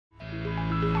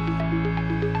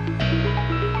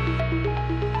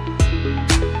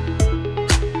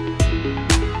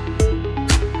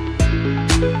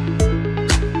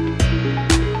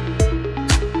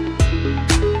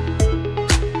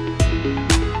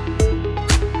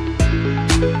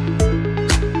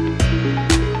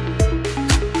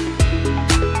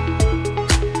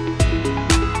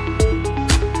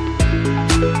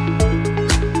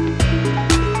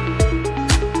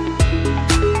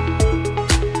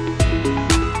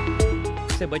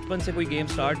से बचपन से कोई गेम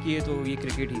स्टार्ट किए तो ये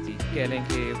क्रिकेट ही थी। कह लें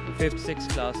कि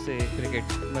 5th-6th क्लास से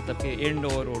क्रिकेट, मतलब कि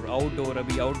इंडोर और आउटडोर,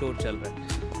 अभी आउटडोर चल रहा है।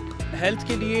 हेल्थ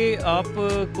के लिए आपको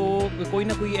कोई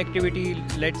ना कोई एक्टिविटी,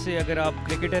 लेट से अगर आप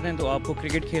क्रिकेटर हैं तो आपको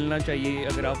क्रिकेट खेलना चाहिए,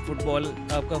 अगर आप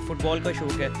आपका फुटबॉल का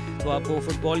शौक़ है तो आपको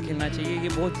फुटबॉल खेलना चाहिए, ये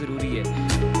बहुत ज़रूरी है।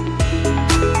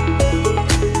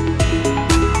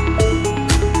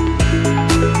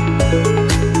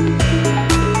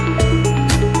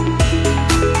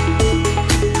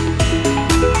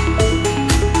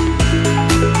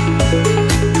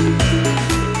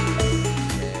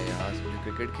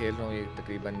 क्रिकेट खेल रहा हूँ, ये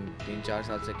तकरीबन 3-4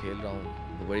 साल से खेल रहा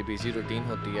हूँ। बड़ी बिजी रूटीन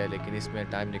होती है, लेकिन इसमें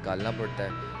टाइम निकालना पड़ता है,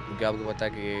 क्योंकि आपको पता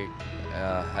है कि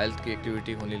हेल्थ की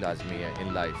एक्टिविटी होनी लाजमी है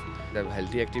इन लाइफ। जब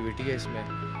हेल्थी एक्टिविटी है इसमें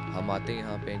हम आते हैं,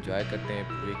 यहाँ पे एंजॉय करते हैं,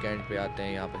 वीकेंड पे आते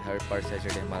हैं, यहाँ पे हर पर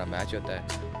सैटरडे हमारा मैच होता है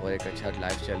और एक अच्छा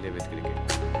लाइफ चल रही है विद क्रिकेट।